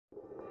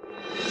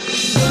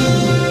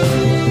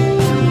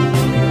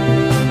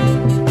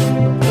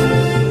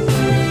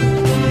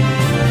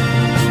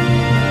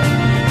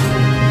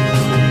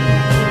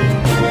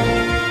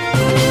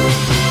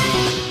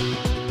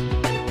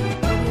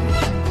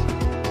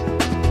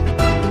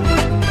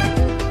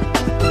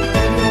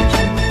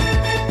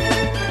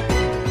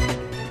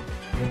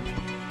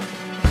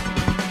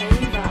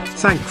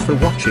Thanks for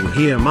watching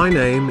here. My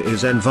name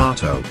is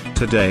Envato.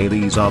 Today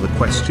these are the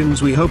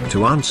questions we hope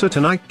to answer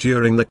tonight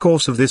during the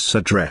course of this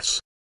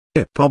address.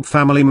 IPOB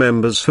family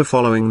members for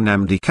following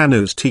Nnamdi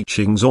Kanu's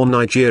teachings, or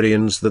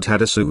Nigerians that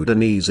had a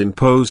Sudanese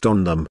imposed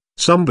on them,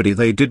 somebody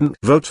they didn't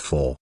vote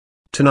for.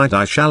 Tonight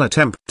I shall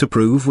attempt to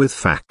prove with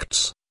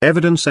facts,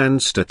 evidence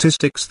and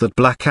statistics that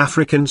black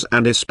Africans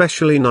and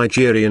especially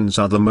Nigerians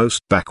are the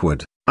most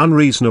backward,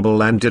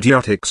 unreasonable and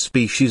idiotic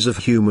species of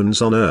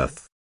humans on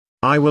earth.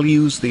 I will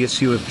use the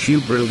issue of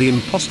Jubril the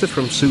imposter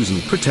from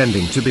Susan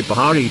pretending to be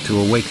Buhari to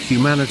awake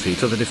humanity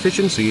to the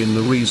deficiency in the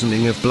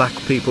reasoning of black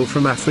people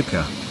from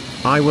Africa.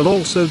 I will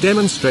also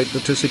demonstrate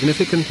that a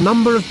significant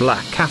number of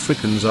black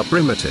Africans are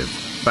primitive,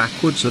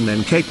 backwards and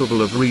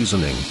incapable of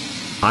reasoning.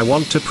 I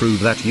want to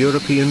prove that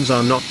Europeans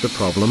are not the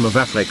problem of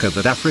Africa,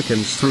 that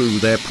Africans through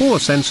their poor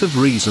sense of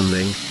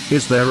reasoning,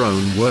 is their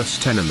own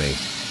worst enemy.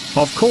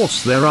 Of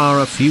course there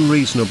are a few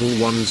reasonable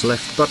ones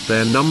left, but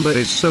their number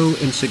is so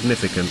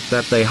insignificant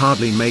that they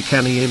hardly make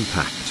any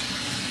impact.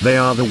 They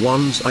are the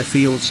ones I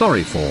feel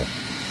sorry for.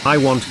 I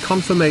want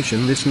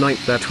confirmation this night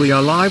that we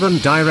are live and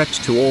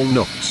direct to all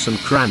nooks and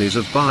crannies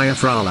of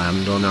Biafra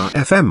land on our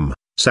FM,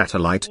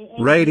 satellite,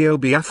 Radio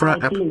Biafra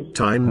app,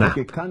 Time Nap,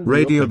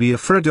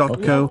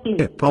 RadioBiafra.co,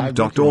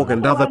 IPOB.org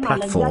and other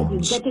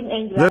platforms. He's taking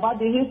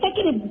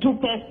it too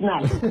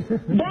personal.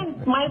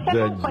 Then my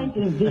second point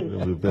is this.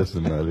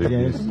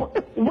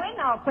 When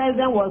our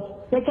president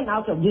was taken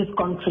out of this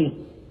country,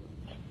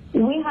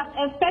 we have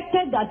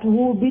expected that we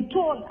will be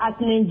told as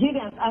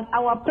Nigerians, as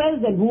our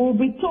president, we will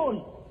be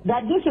told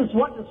that this is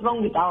what is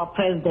wrong with our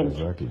president.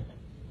 Exactly.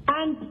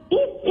 And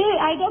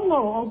I don't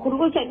know, Uncle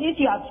Wu said if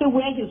you have seen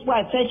where his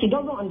wife said she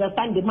doesn't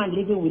understand the man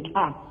living with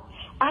her.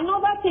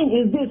 Another thing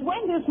is this: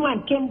 when this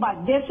man came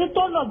back, they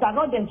told us that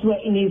rodents were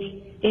in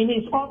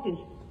his office,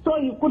 so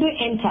he couldn't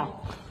enter.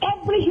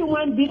 Every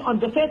human being on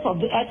the face of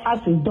the earth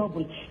has his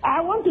double.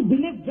 I want to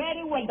believe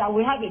very well that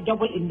we have a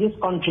double in this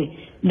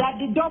country, that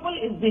the double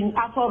is in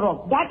Aso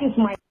Rock. That is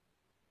my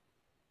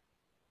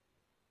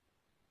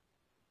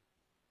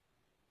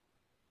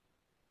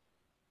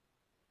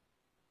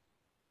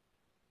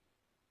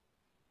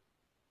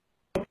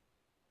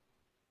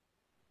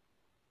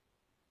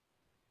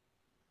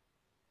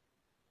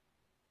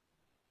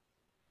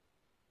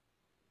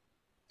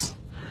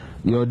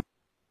Your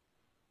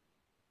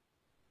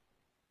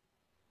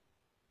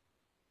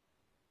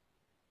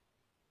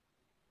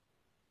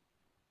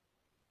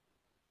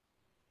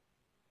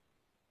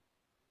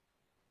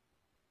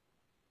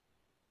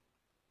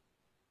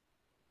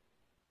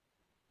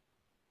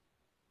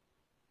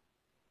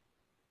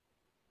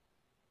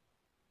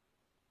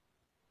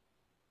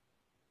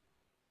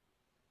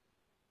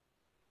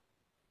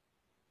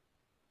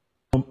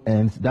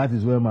ends, that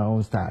is where my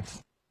own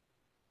starts.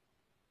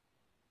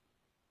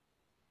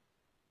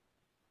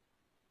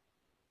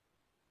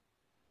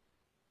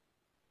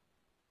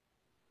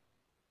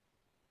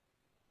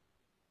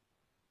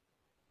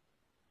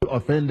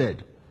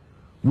 Offended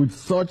with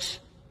such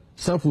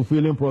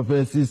self-fulfilling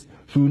prophecies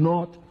should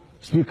not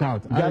speak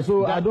out.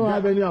 So I don't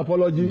have any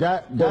apology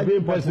for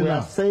being personal. We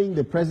are saying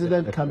the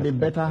president can be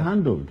better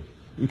handled.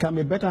 He can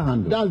be better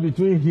handled. That's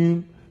between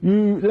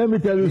him. Let me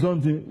tell you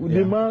something.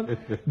 Yeah.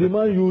 The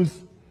man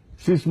used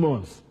 6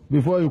 months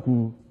before he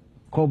could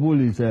cobble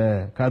his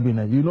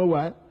cabinet. You know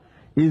why?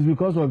 It's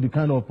because of the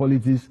kind of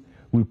politics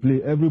we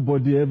play.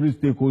 Everybody, every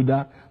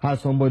stakeholder has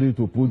somebody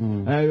to put.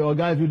 Or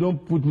guys, if you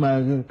don't put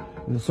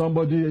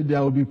somebody,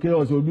 there will be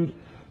chaos.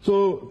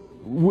 So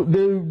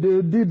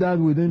they did that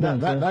within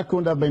that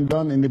couldn't have been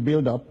done in the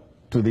build-up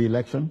to the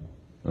election.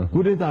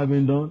 Couldn't have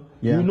been done.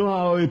 Yeah. You know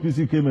how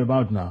APC came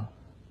about now.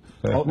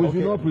 We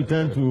should not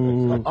pretend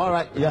to. All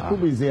right,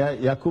 Yakub is here.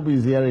 Yakub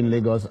is here in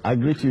Lagos. I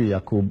greet you,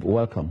 Yakub.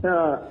 Welcome.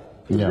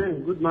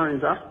 Good morning,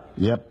 sir.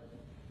 Yep.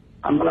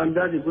 I'm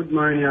Landadi, good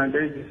morning, and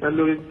then the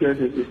fellow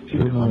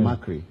Good morning,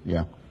 Macri.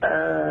 Yeah.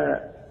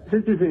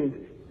 Citizens,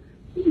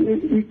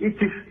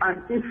 it is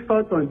an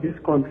insult on this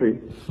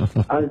country,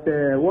 as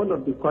one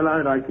of the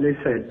callers rightly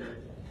said.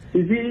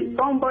 You see,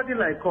 somebody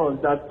like us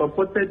that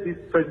supported this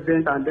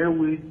president and then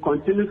we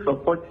continue to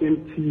support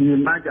him to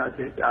emerge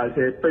as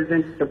a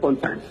president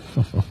second time.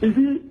 You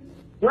see,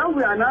 when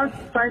we are now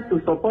trying to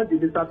support the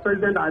Mr.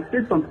 President and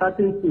say some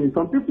certain things,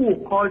 some people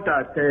will call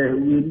that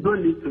we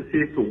don't need to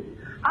say so.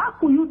 How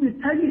could you be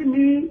telling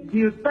me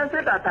the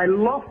person that I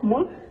love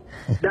most,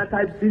 that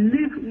I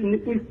believe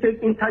in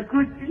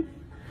integrity,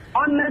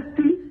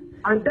 honesty,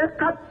 and they're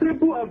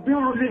capable of being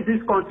ruling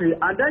this country,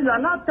 and then you are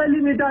now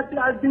telling me that he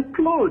has been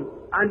cloned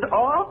and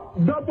or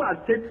double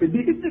accepted?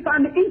 It is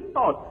an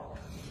insult.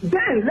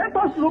 Then let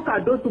us look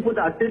at those people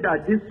that say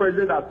that this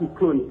president has been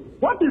cloned.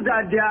 What is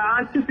that their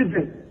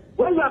antecedents?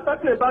 When we are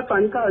talking about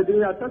Panika,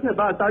 we are talking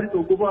about Tari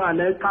Tokubo and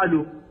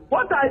Kalu.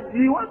 What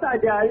are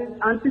their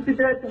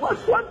antecedents?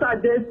 What are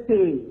they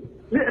saying?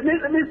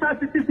 Mr.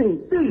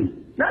 Citizen, see,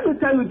 let me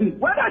tell you this.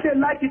 Whether they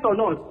like it or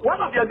not,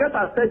 one of your guests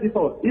has said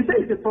before. He said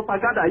it's a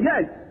propaganda.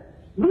 Yes.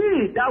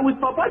 We that will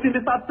support the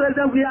Mr.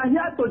 President, we are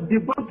here to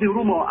debunk the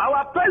rumor.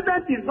 Our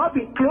president is not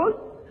being closed.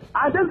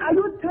 And then are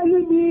you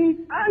telling me,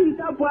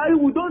 Buhari,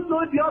 we don't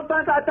know the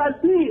husband that has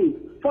been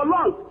for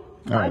long?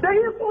 And then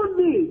he told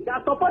me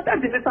that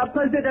supported the Mr.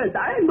 President.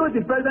 I know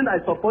the president I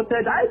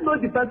supported. I know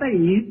the person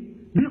he is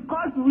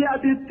because we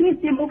have been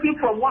seeing him moving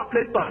from one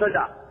place to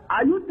another.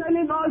 Are you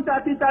telling us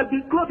that it has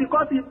been closed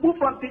because he moved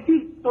from the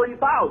east to his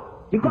house?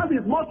 Because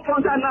he's more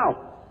stronger now.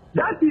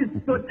 That is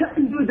to tell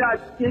you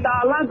that in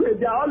our language,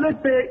 they always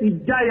say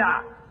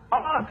Ijaya,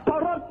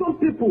 corrupt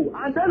people.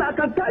 And then I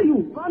can tell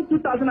you, from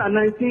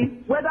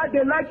 2019, whether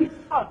they like it or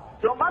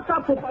not, no matter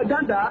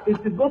propaganda,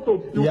 it is going to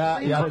do. Yeah,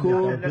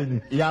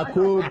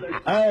 Yakub,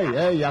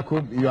 hey,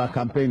 Yakub, you are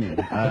campaigning.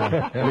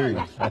 Please.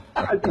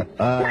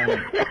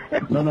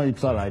 No,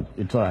 it's all right.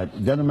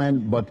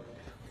 Gentlemen, but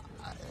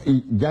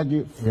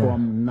Jaji,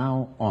 from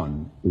now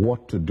on,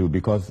 what to do?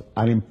 Because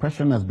an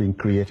impression has been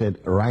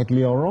created,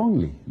 rightly or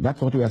wrongly.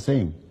 That's what we are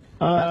saying.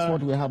 That's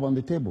what we have on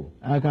the table.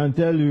 I can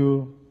tell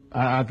you,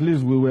 at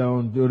least we were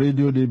on the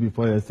radio day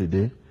before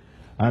yesterday,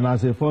 and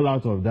as a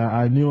fallout of that,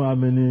 I knew how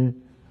many,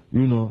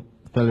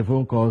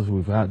 telephone calls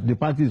we've had. The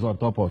party is on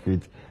top of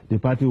it. The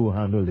party will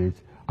handle it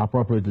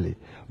appropriately.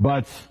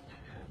 But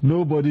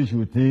nobody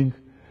should think,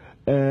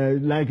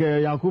 like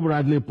Yakub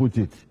Radley put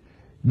it,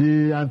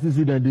 the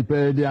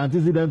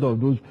antecedent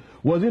of those,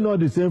 was it not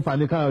the same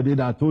Fani Kayode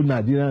that told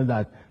Nigerians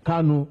that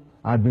Kanu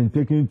had been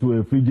taken to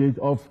a frigate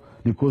off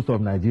the coast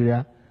of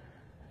Nigeria?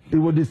 It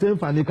was the same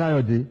Fani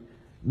Kayode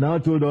now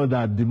told us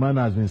that the man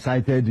has been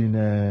sighted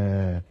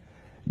in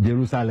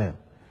Jerusalem.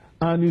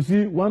 And you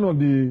see, one of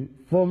the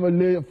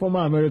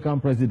former American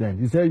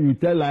presidents, he said, you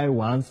tell lie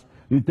once,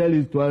 you tell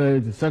it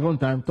twice, second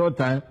time, third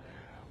time.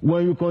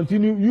 When you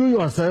continue, you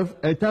yourself,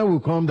 a time will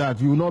come that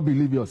you will not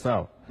believe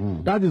yourself.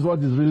 That is what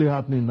is really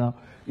happening now.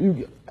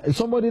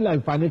 Somebody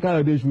like Fani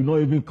Kayode should not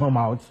even come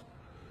out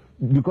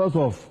because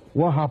of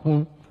what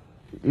happened.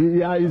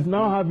 He is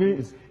now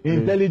having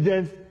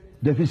intelligence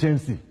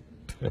deficiency.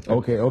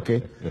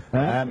 Okay.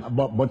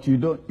 But you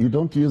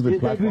don't use the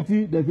platform.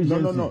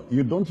 Deficiency. No.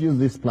 You don't use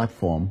this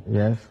platform.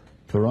 Yes.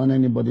 To run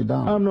anybody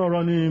down. I'm not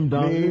running him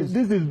down. Please,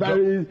 this is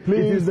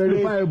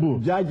verifiable.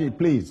 Jaji,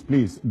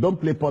 please, don't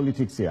play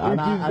politics here.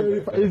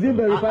 Is it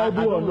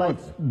verifiable or not?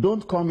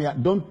 Don't come here.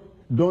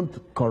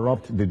 Don't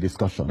corrupt the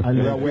discussion.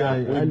 Please.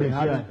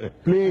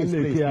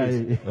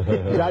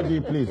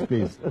 Jaji,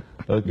 please.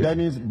 Okay.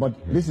 Dennis, but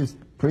this is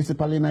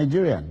principally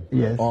Nigerian.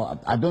 Yes. Or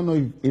I don't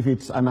know if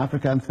it's an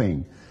African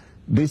thing.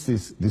 This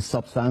is the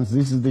substance,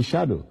 this is the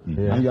shadow.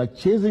 Yeah. And you are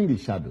chasing the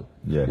shadow.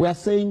 Yeah. We are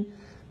saying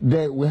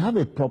that we have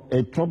a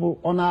trouble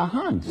on our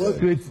hands. What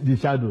creates the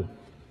shadow?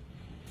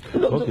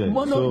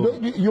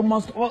 You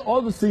must,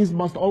 all the things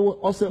must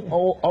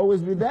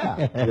always be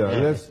there. Yeah,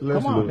 let's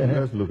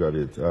look at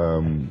it.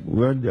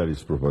 When there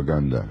is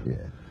propaganda,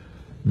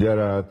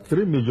 there are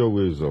three major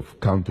ways of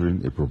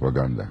countering a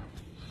propaganda.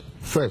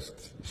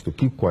 First is to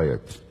keep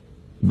quiet.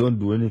 Don't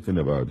do anything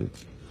about it.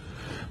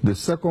 The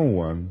second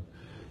one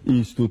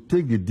is to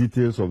take the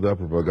details of that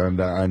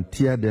propaganda and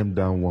tear them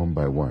down one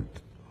by one.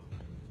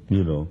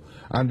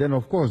 And then,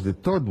 of course, the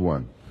third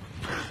one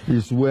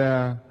is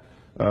where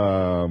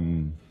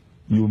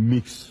you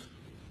mix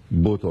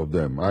both of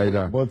them,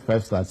 either both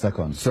first and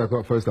second.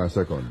 First and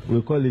second.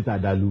 We call it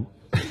Adalu.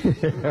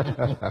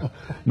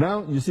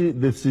 Now, you see,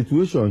 the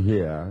situation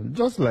here,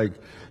 just like,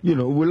 we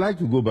like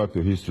to go back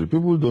to history.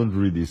 People don't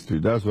read history.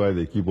 That's why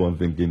they keep on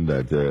thinking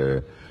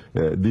that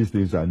these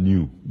things are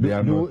new. They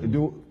are not.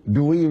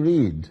 Do we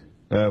read?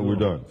 We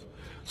don't.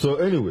 So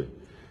anyway,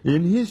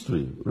 in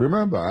history,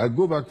 remember, I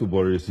go back to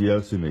Boris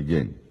Yeltsin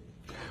again.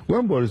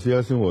 When Boris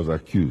Yeltsin was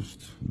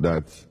accused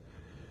that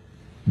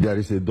there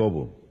is a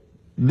double,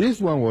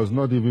 this one was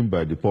not even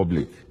by the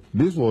public.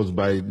 This was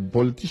by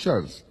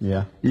politicians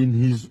in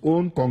his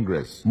own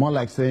Congress. More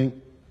like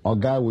saying, oh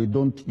God, we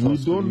don't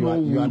trust you. We don't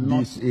know who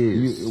this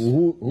is.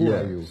 Who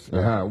are you?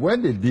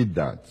 When they did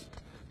that,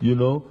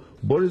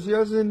 Boris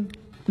Yeltsin,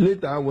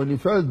 later, when he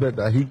felt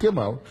better, he came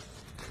out,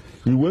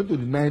 he went to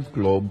the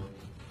nightclub,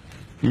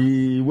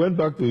 he went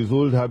back to his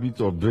old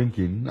habits of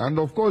drinking, and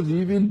of course,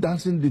 he even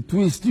dancing the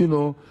twist,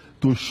 to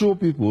show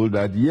people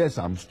that, yes,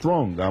 I'm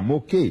strong, I'm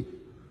okay.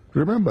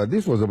 Remember,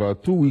 this was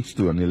about 2 weeks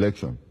to an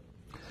election.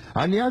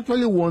 And he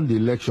actually won the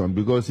election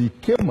because he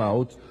came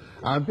out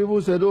and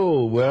people said,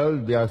 oh, well,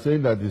 they are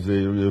saying that he's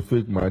a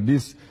fake man.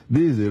 This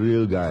is a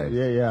real guy.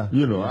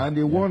 And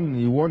he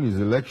won his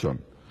election.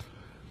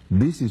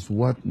 This is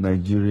what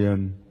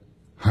Nigerian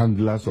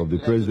handlers of the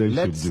president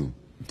should do.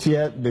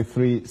 Tear the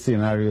three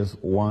scenarios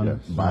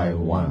one by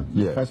one.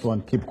 Yes. First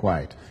one, keep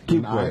quiet.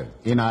 Keep quiet.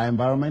 In our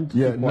environment,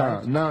 keep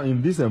quiet. Now,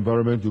 in this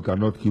environment, you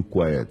cannot keep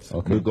quiet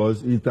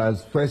because it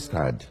has first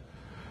had.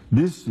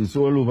 This is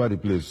all over the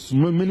place.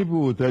 Many people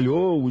will tell you,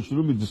 oh, we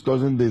shouldn't be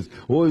discussing this.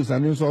 Oh, it's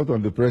an insult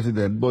on the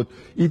president. But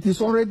it is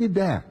already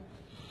there.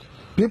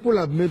 People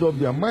have made up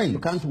their mind. You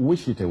can't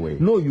wish it away.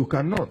 No, you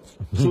cannot.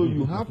 So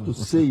you have to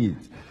say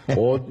it.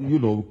 Or,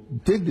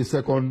 take the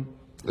second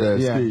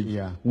stage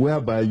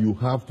whereby you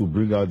have to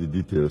bring out the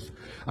details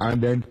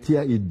and then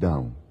tear it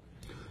down.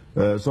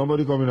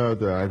 Somebody coming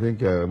out, I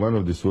think one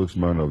of the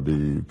spokesmen of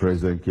the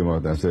president came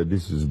out and said,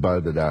 this is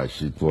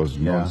balderdash, it was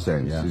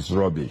nonsense, it's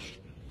rubbish.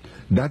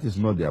 That is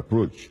not the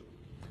approach.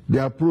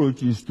 The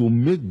approach is to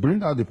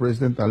bring out the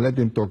president and let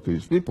him talk to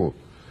his people.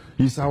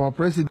 He's our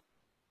president,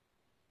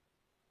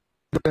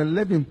 and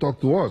let him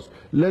talk to us.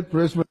 Let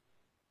president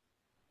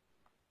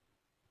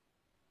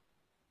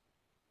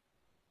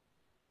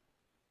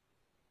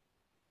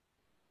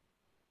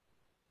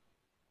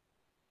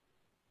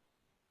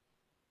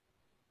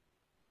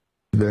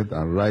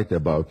and write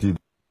about it.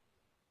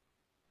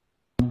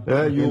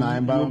 You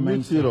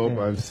mix it up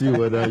and see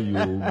whether you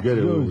get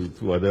away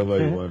with whatever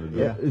you want to do.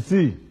 Yeah,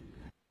 see.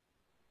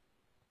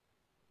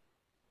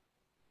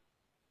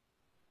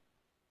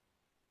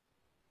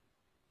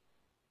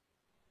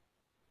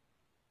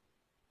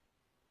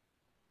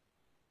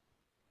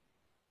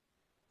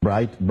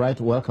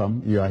 Bright,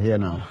 welcome. You are here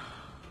now.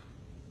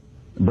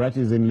 Bright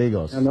is in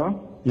Lagos.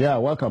 Hello? Yeah,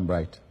 welcome,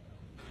 Bright.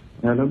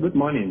 Hello, good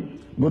morning.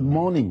 Good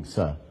morning,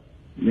 sir.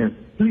 Yes,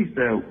 please,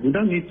 we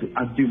don't need to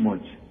argue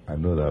much. I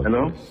know that.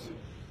 Hello?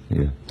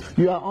 Yeah.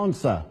 You are on,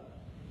 sir.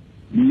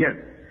 Yes,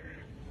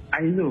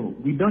 I know,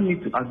 we don't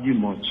need to argue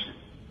much.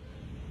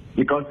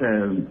 Because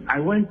I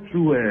went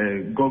through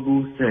a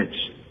Google search.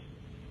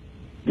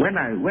 When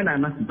I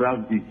not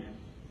browsed it,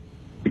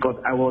 because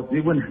I was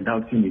even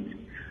doubting it,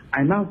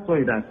 I now saw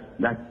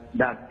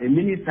that a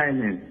mini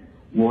silence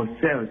was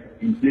held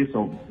in place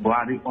of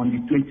Buhari on the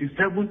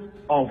 27th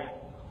of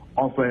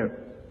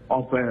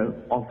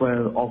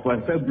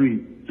February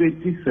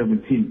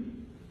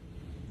 2017.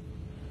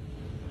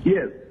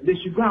 Yes, they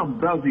should go and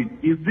browse it.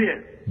 It's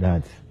there.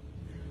 That.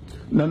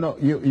 No,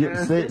 you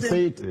say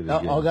it.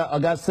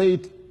 Oga, say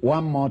it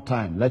one more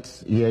time.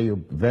 Let's hear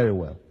you very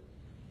well.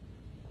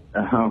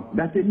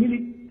 That a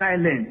mini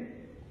silence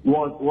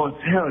was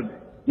held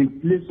in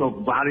place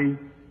of Buhari.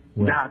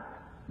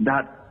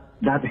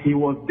 That he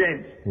was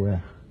dead.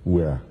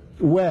 Where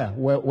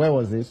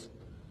was this?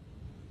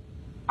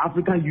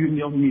 African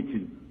Union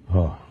meeting.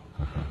 Oh.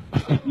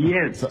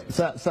 Yes.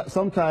 So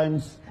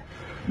sometimes,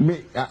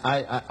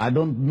 I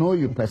don't know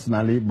you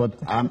personally, but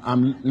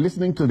I'm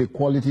listening to the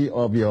quality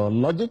of your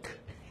logic.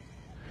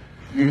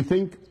 You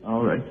think?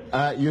 All right.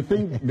 You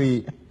think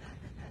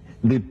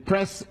the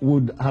press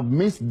would have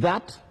missed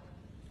that?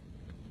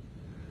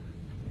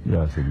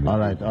 Yes. All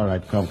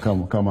right. Come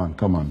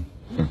on.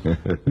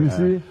 You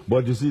see?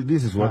 But you see,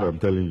 this is what I'm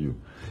telling you.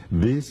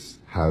 This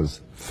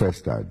has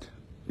festered.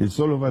 It's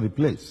all over the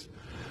place.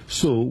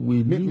 So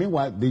we need...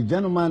 Meanwhile, the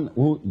gentleman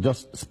who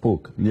just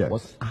spoke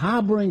was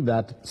harboring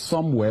that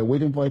somewhere,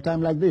 waiting for a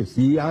time like this.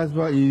 He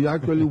actually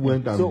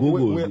went and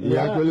Googled.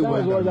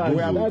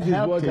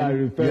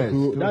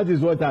 That is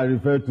what I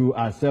refer to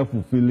as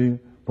self-fulfilling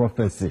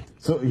prophecy.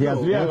 So he has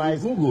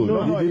realized... He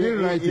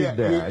didn't write it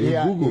there. He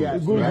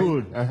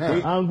Googled.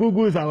 Right? And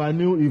Google is our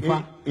new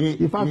Ifa.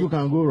 Ifa too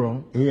can go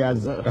wrong. He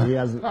has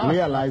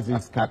realized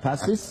his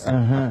catharsis.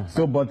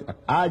 So, but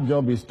our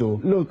job is to...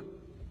 Look,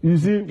 you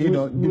see,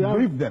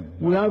 debrief them.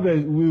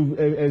 We've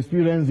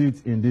experienced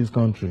it in this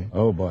country.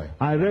 Oh boy!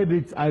 I read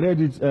it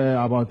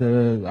about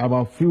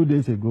a few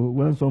days ago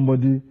when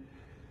somebody,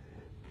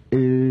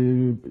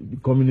 a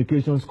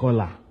communication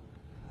scholar,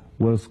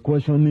 was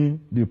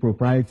questioning the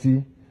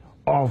propriety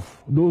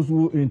of those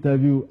who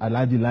interview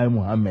Alhaji Lai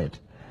Mohammed,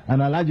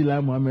 and Alhaji Lai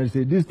Mohammed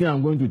said, "This thing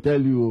I'm going to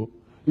tell you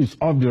is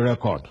off the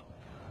record,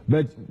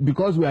 but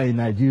because we are in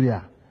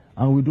Nigeria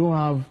and we don't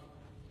have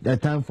the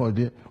time for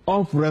the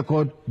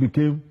off-record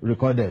became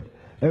recorded.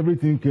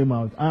 Everything came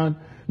out, and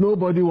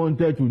nobody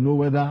wanted to know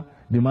whether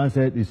the man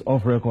said it's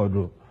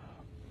off-record.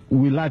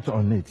 We latch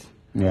on it.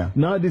 Yeah.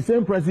 Now the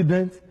same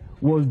president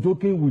was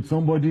joking with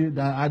somebody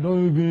that I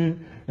don't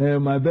even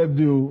my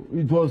birthday.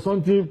 It was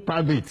something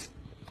private.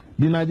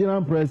 The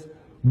Nigerian press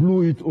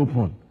blew it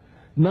open.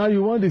 Now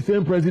you want the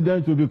same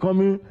president to be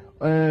coming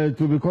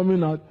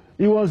out.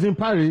 He was in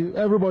Paris.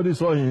 Everybody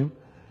saw him.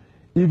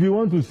 If you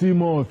want to see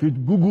more of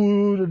it,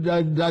 Google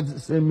that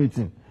same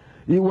meeting.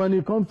 When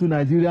it comes to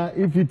Nigeria,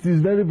 if it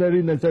is very,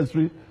 very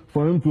necessary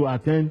for him to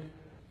attend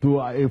to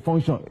a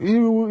function, he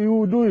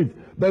will do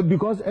it. But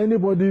because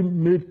anybody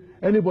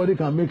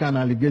can make an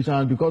allegation,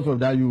 and because of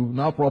that, you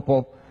now prop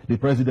up the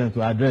president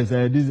to address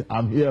this.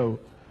 I'm here.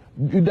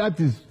 That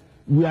is,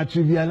 we are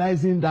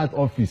trivializing that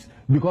office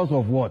because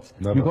of what?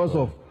 Because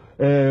of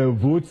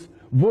votes.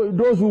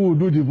 Those who will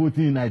do the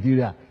voting in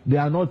Nigeria, they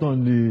are not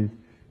on the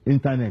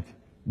internet.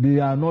 They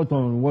are not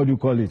on, what do you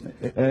call it?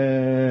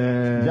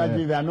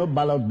 Judge, there are no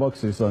ballot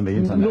boxes on the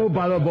internet. No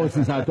ballot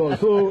boxes at all.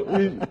 So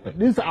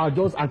these are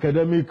just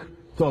academic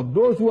talk.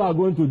 Those who are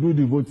going to do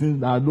the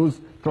voting are those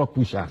truck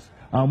pushers.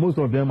 And most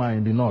of them are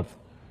in the north.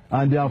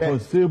 And they are for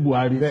say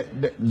Buhari.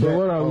 So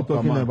what are we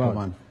talking about? Come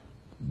on.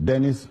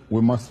 Dennis,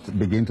 we must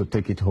begin to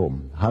take it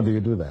home. How do you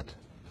do that?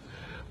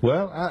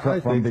 Well,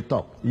 I from think, the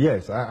top.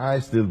 Yes, I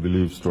still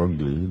believe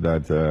strongly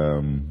that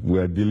we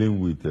are dealing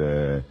with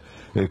a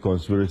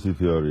conspiracy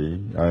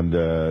theory, and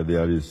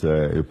there is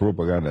a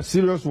propaganda,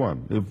 serious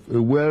one,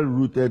 a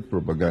well-rooted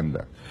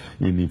propaganda,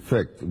 in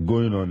effect,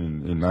 going on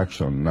in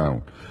action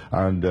now.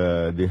 And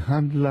the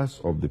handlers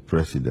of the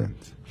president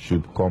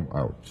should come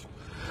out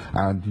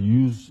and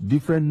use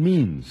different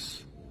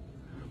means.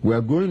 We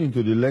are going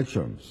into the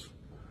elections.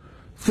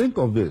 Think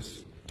of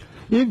this.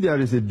 If there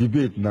is a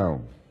debate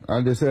now,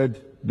 and they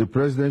said the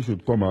president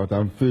should come out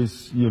and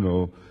face,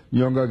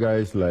 younger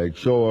guys like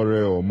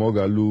Shawore or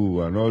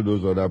Mogalu and all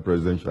those other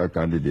presidential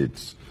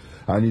candidates,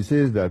 and he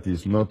says that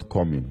he's not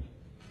coming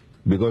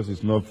because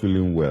he's not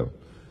feeling well,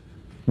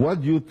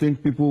 what do you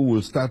think people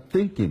will start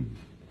thinking?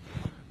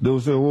 They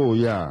will say, oh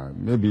yeah,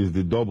 maybe it's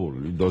the double,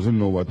 he doesn't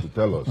know what to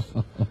tell us.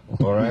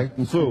 All right?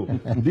 So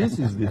this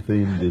is the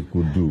thing they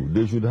could do.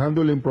 They should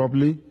handle him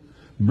properly,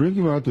 bring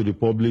him out to the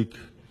public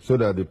so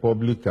that the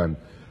public can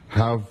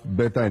have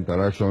better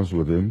interactions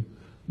with him.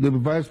 The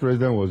vice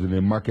president was in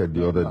a market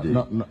the other day.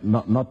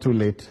 Not too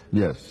late.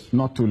 Yes.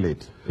 Not too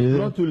late.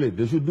 Not too late.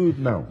 They should do it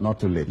now.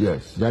 Not too late.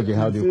 Yes. Judge,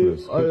 how do you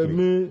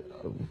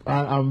close?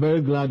 I'm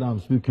very glad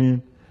I'm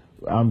speaking.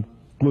 I'm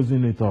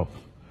closing it up.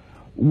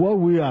 What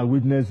we are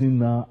witnessing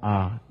now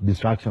are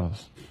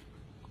distractions.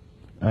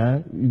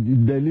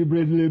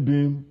 Deliberately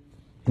being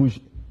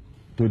pushed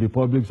to the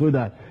public so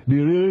that the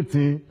real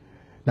thing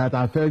that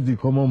affects the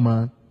common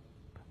man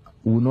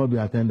will not be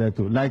attended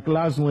to. Like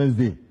last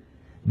Wednesday,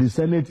 the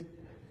Senate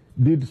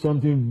did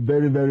something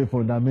very, very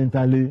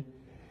fundamentally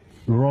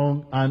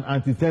wrong and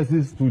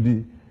antithesis to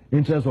the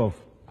interests of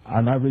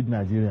an average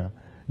Nigerian.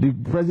 The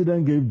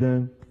president gave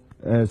them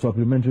a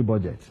supplementary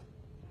budget.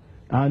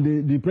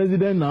 And the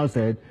president now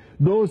said,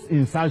 those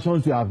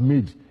insertions you have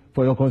made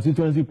for your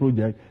constituency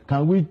project,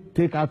 can we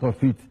take out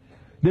of it?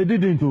 They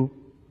didn't.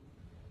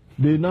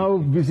 They now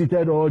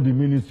visited all the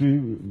ministry,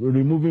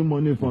 removing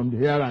money from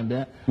here and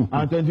there,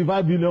 and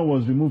 25 billion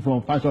was removed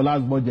from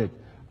Fashola's budget.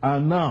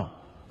 And now,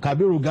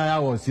 Kabiru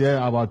Gaya was here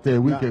about a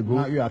week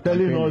ago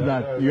telling us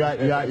that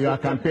you are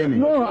campaigning.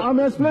 No, I'm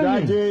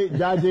explaining.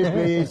 Jaji,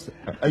 please.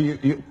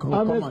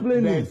 I'm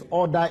explaining. There's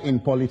order in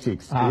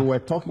politics. We were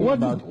talking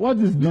about what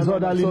is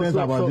disorderliness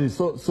about this?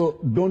 So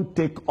don't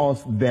take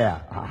us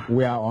there.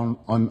 We are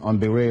on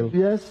the rail.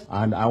 Yes.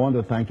 And I want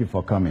to thank you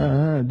for coming.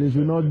 They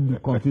should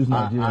not confuse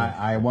Nigerians.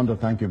 I want to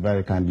thank you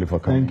very kindly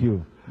for coming. Thank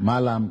you.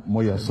 Malam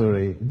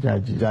Moyasuri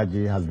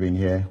Jaji has been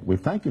here. We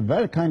thank you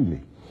very kindly.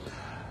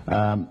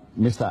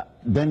 Mr.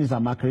 Dennis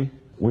Amakri,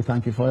 we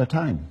thank you for your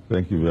time.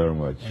 Thank you very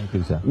much. Thank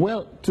you, sir.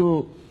 Well,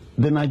 to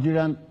the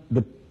Nigerian,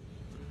 the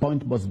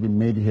point must be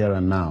made here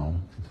and now.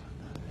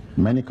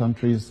 Many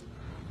countries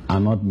are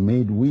not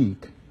made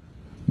weak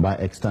by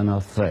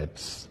external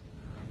threats,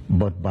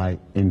 but by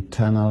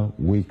internal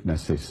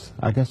weaknesses.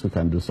 I guess we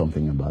can do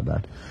something about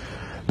that.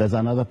 There's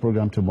another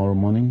program tomorrow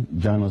morning.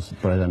 Join us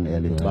bright and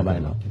early. Bye-bye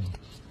now.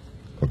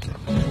 Okay.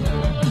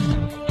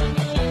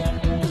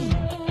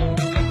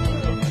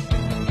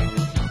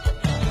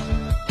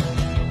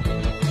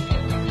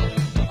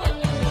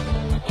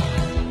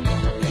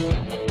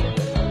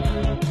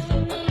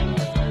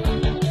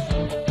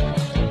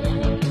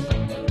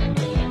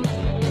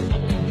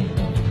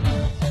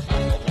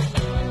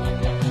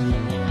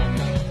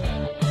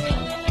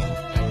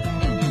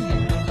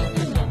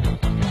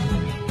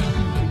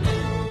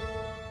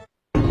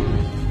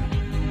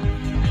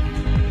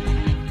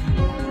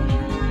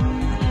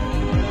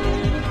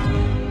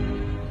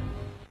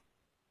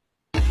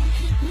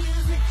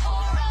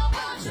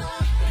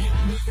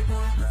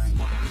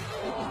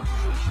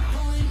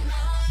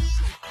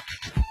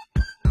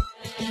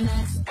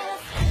 Next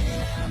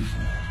FM.